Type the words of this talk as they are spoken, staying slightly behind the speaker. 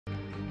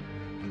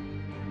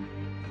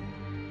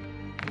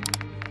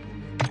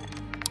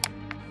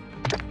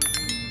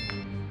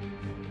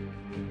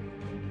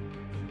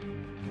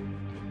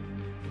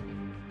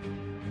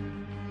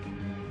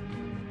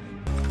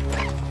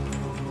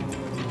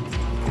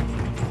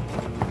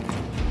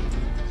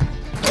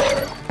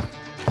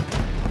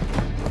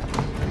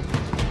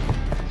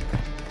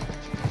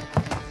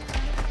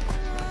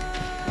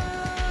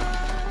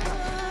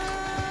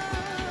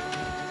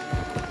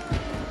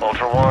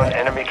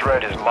Enemy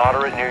threat is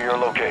moderate near your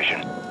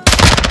location.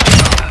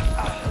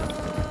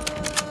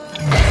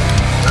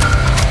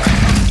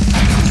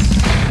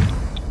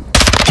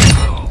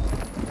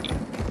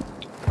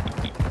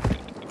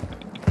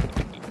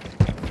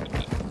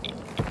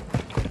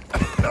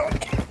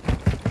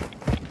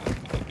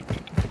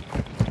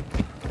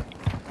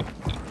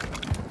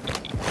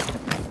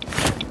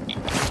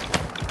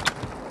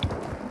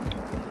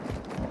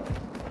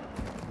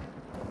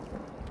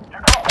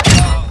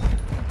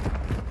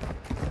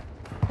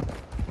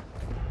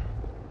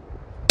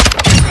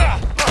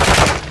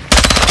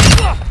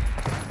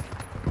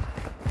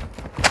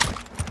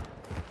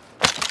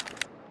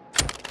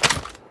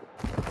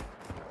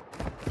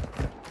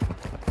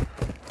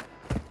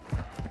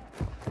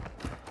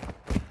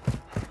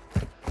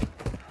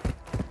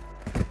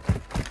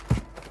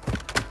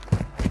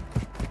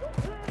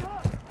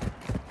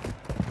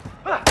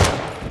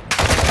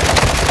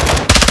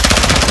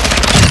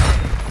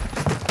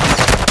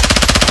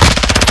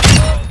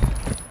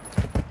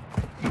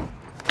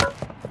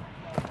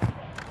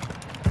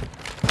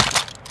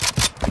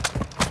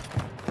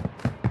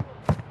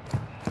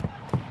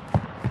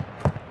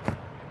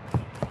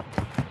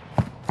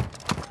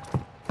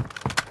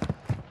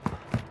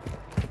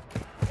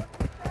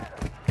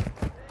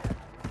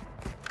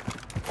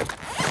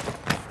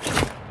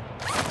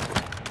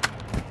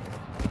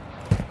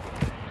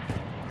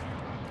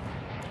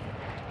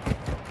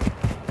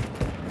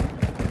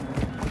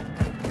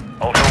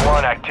 Ultra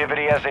One,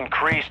 activity has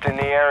increased in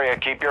the area.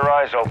 Keep your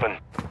eyes open.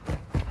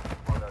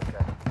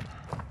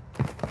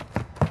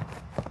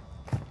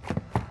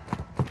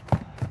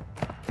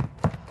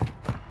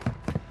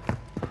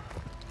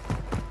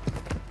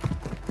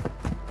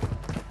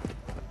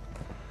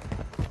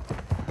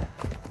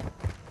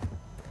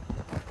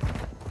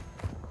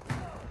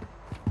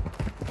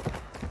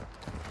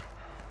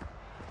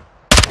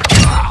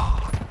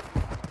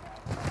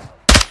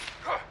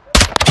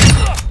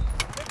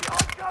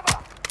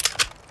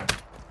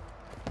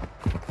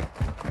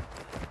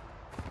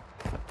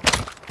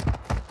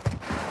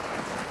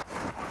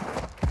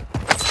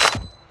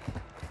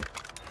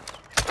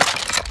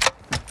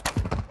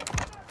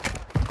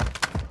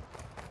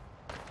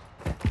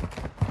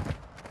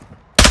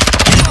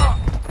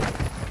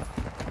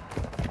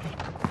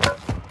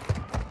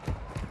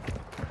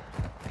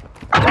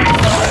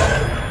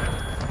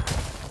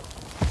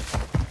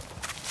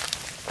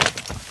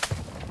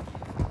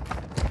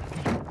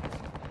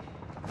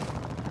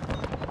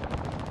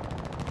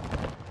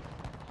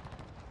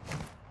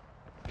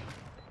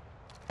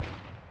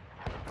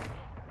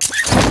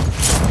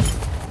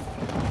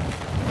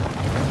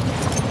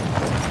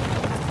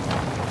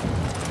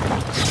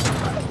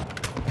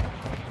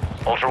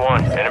 Ultra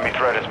One, enemy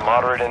threat is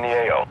moderate in the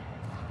AO.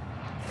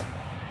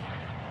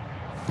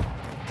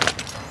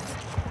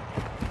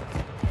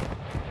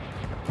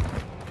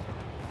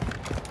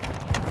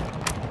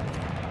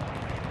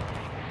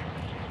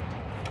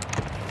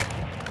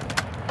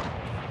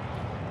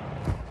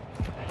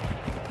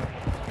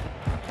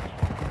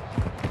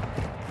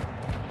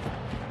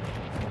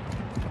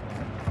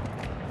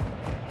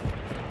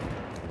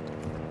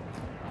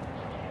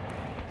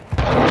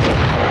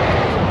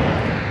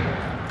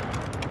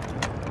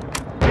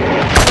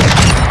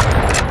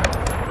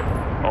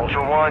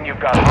 Ultra One, you've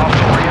got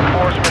hostile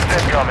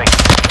reinforcements incoming.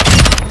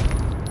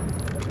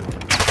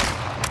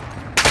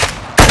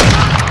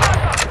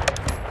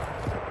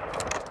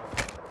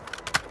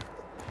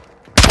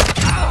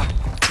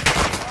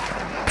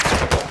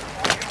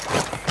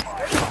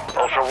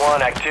 Ultra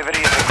One, activity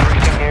is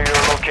increasing near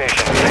your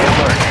location. Stay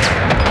alert.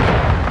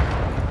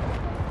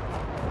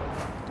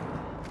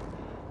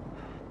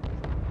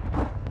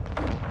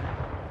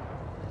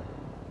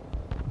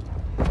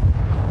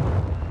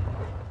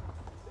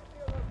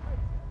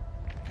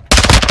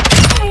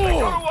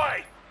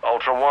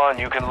 Ultra One,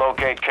 you can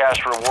locate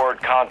cash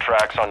reward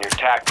contracts on your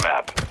TAC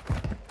map.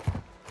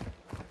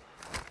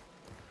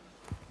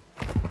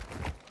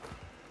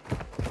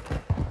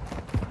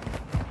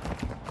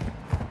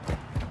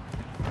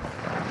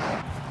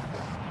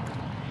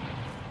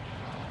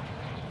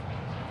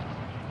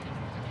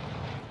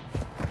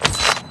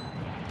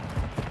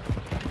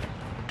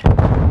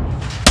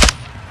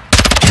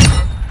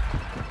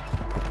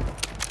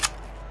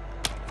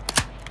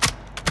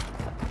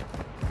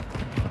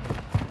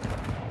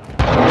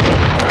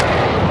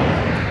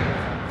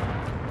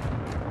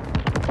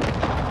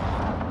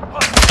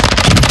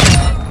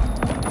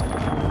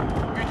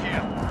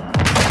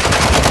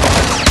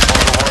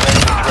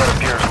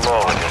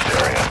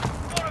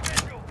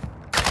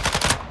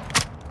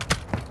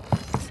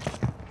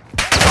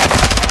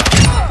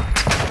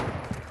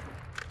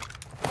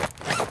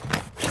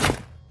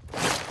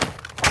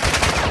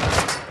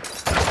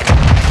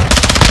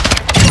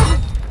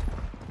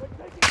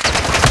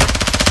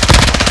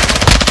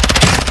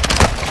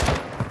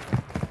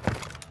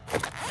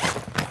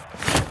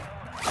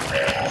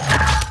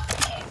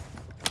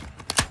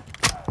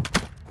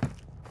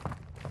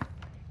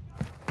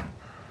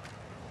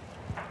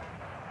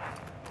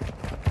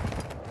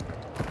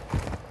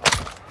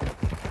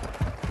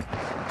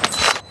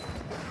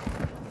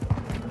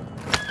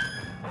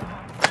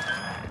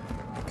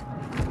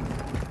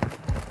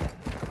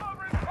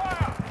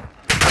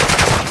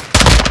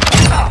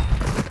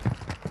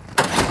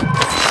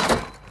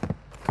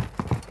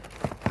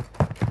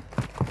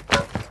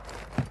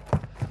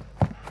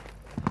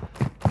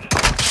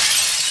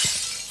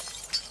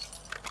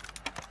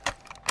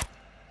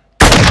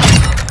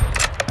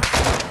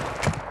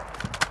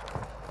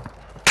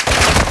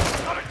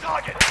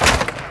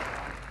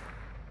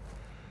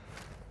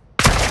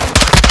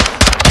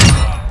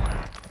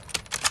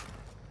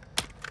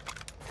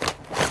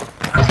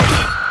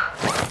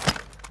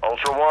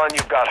 One,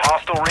 you've got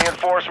hostile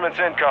reinforcements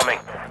incoming.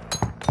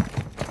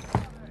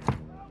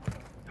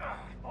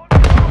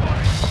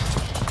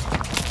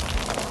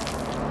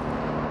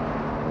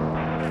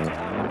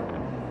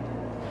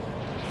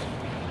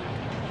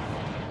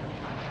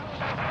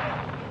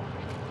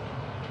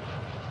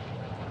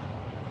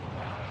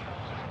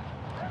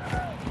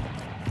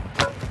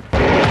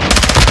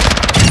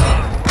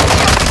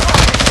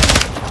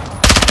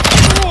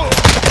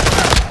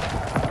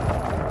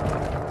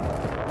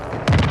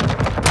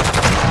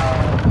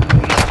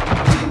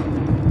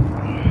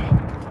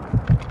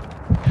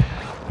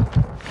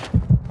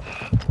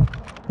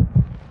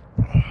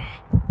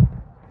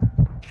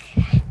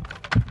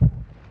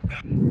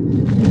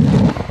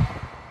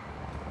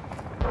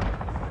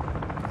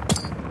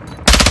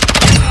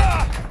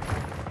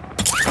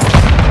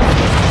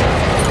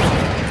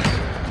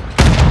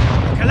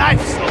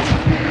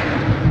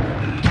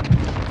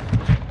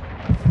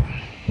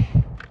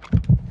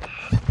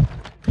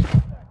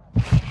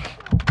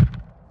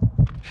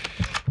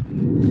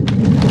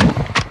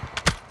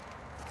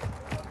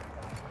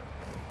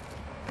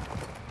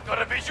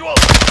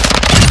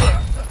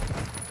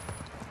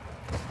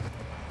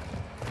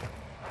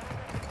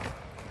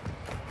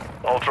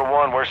 Ultra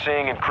One, we're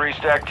seeing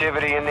increased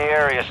activity in the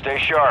area. Stay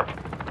sharp.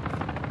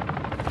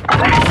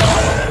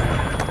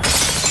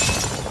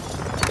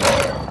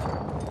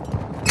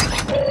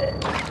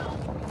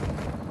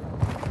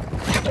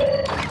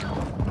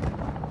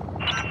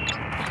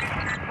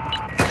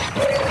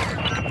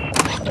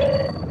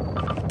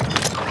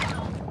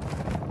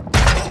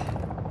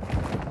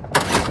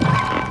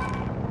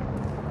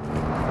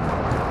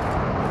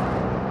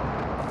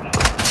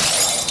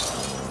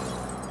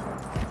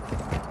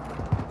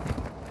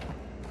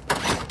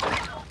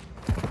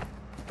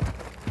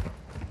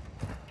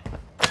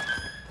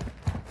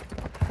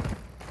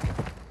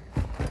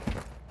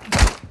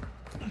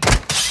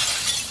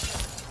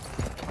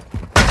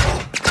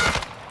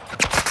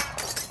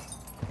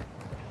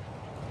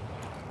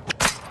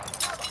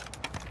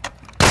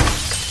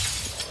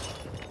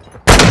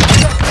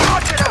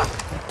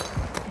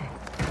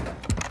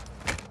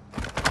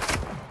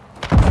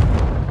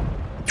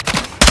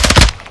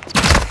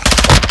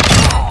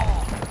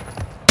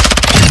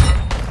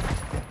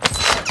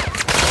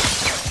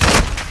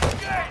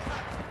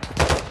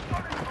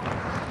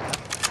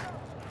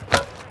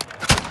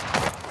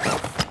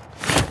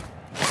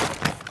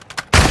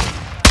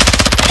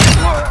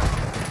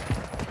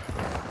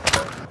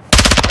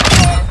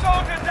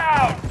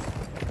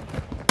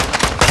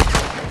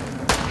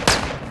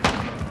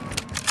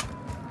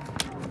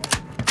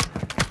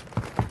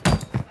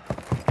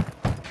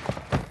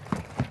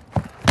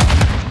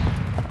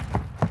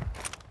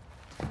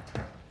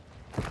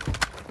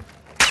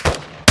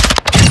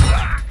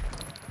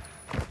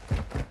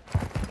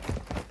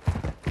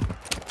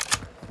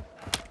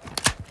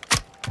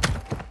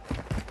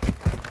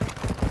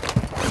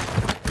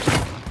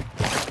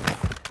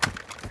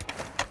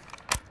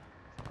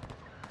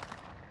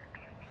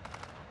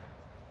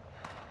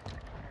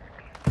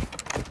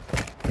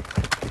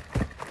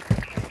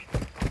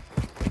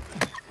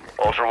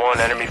 Ultra One,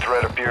 enemy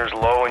threat appears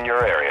low in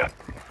your area.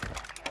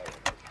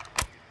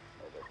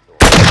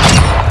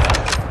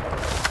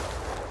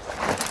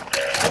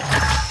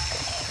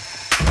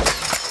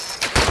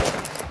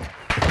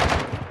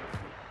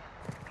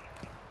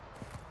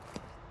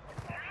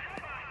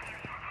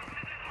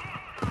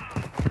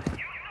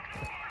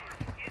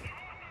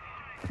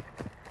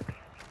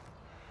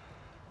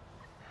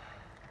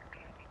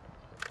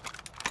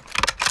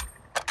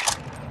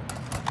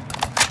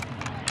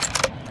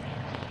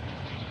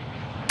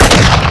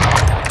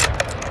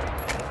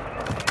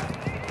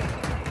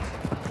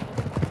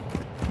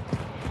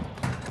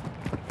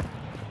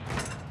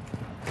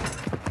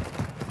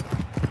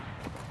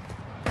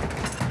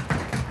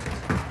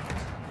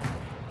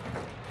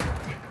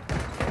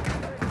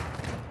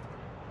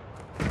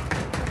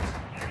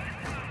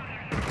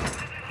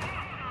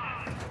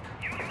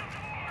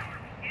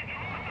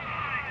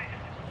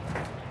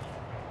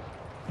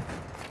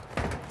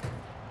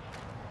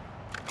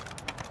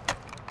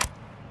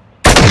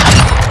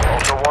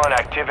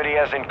 Activity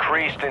has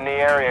increased in the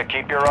area.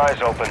 Keep your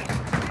eyes open.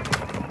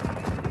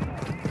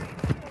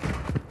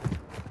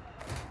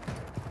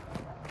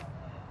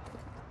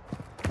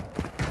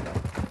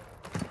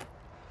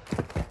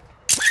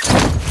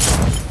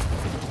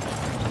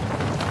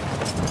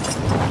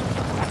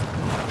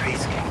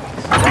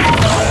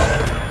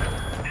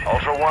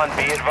 Ultra One,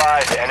 be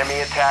advised, enemy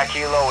attack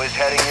helo is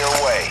heading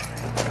your way.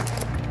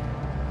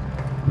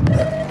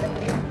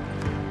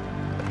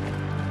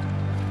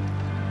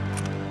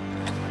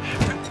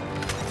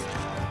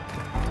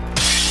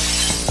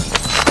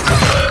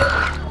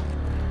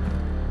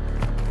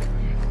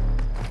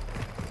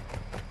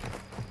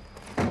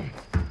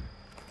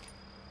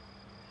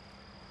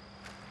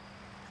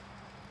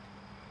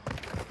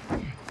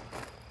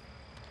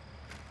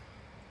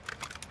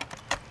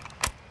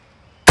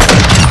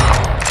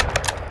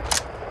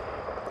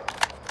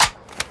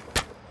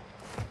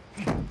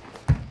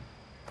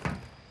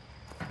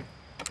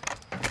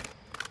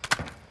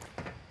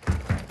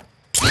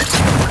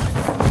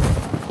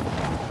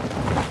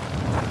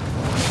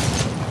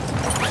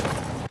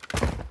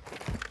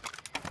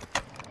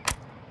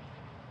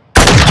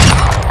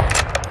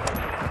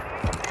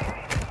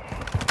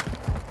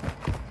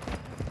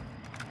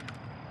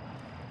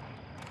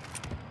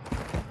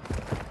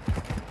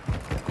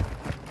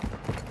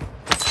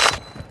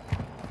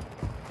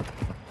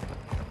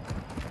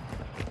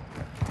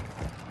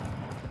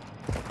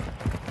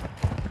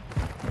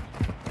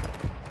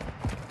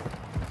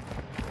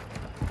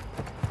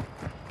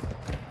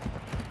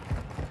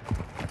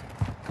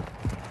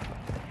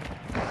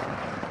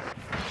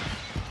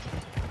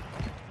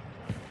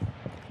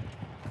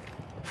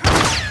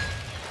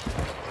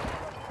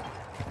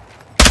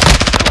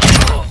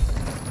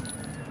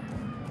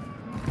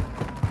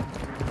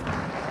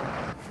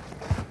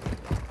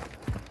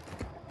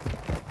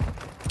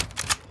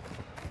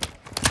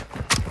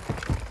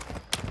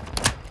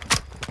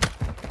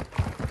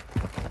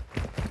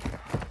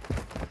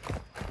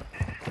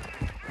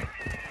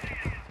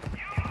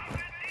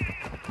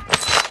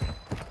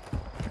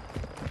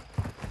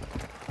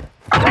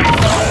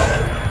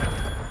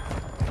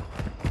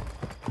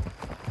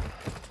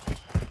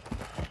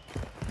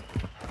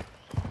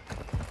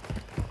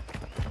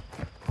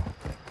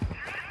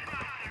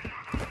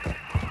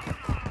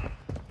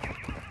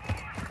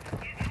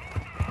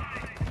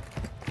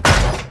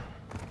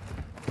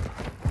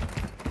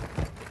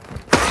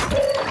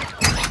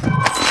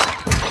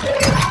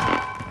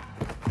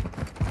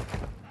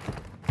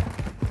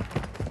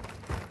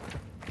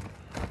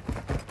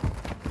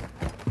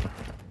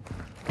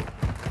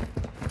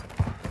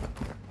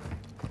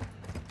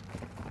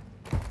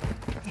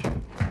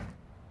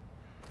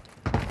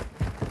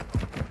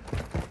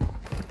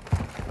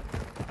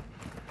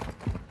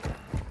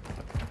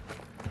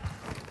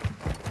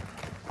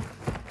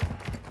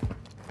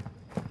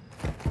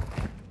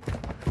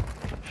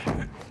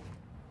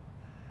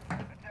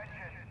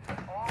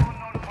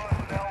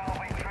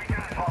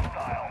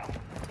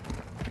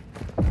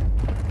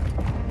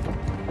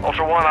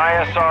 Ultra One,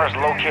 ISR has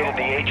located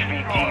the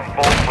HVT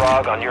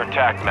Bullfrog on your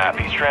TAC map.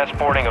 He's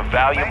transporting a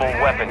valuable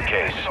weapon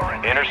case.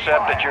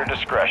 Intercept at your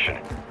discretion.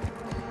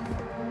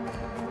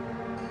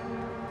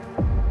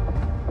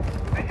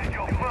 This is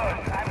your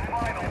first and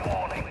final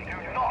warning. Do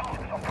not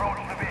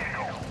approach the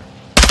vehicle.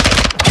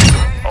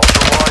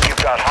 Ultra One, you've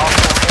got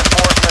hostile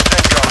reinforcements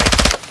incoming.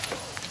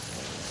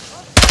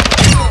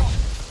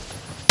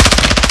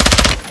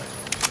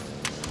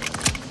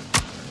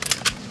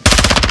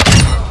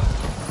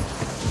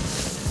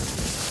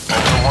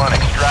 Ultra One,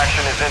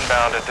 extraction is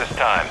inbound at this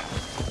time.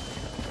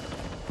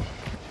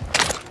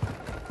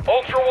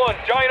 Ultra One,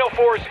 Dino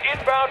 4 is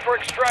inbound for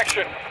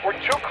extraction. We're 2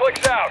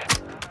 clicks out.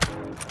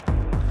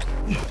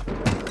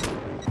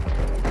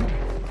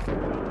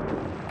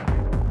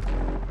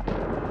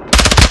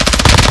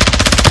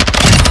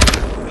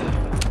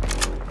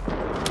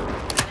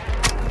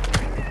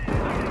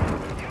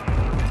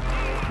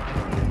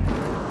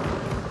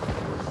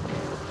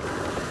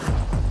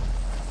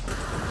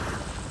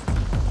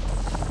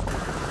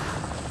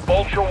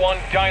 Ultra One,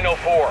 Dino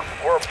 4.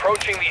 We're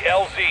approaching the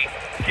LZ.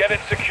 Get it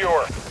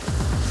secure.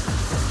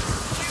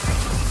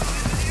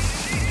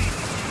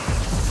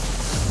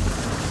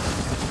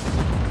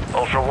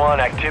 Ultra One,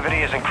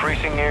 activity is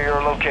increasing near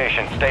your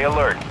location. Stay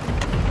alert.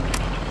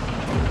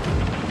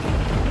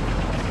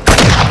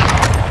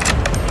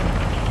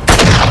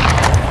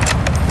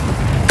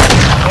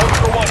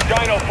 Ultra One,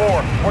 Dino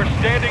 4. We're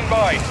standing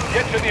by.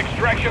 Get to the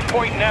extraction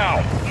point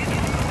now.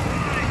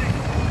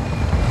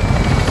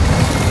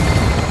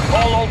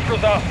 All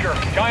Ultras Oscar.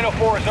 Dino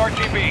 4 is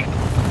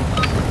RTB.